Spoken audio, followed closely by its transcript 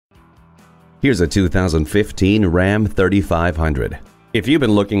Here's a 2015 Ram 3500. If you've been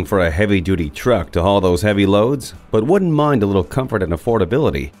looking for a heavy-duty truck to haul those heavy loads, but wouldn't mind a little comfort and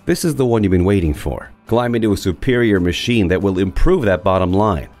affordability, this is the one you've been waiting for. Climb into a superior machine that will improve that bottom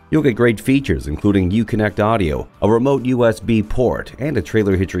line. You'll get great features including Uconnect audio, a remote USB port, and a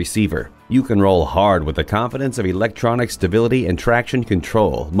trailer hitch receiver. You can roll hard with the confidence of electronic stability and traction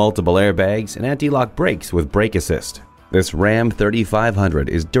control, multiple airbags, and anti-lock brakes with brake assist. This Ram 3500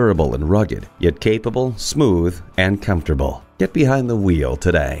 is durable and rugged, yet capable, smooth, and comfortable. Get behind the wheel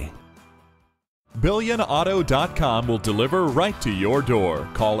today. BillionAuto.com will deliver right to your door.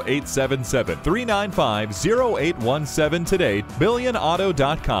 Call 877-395-0817 today.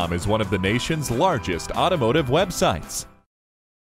 BillionAuto.com is one of the nation's largest automotive websites.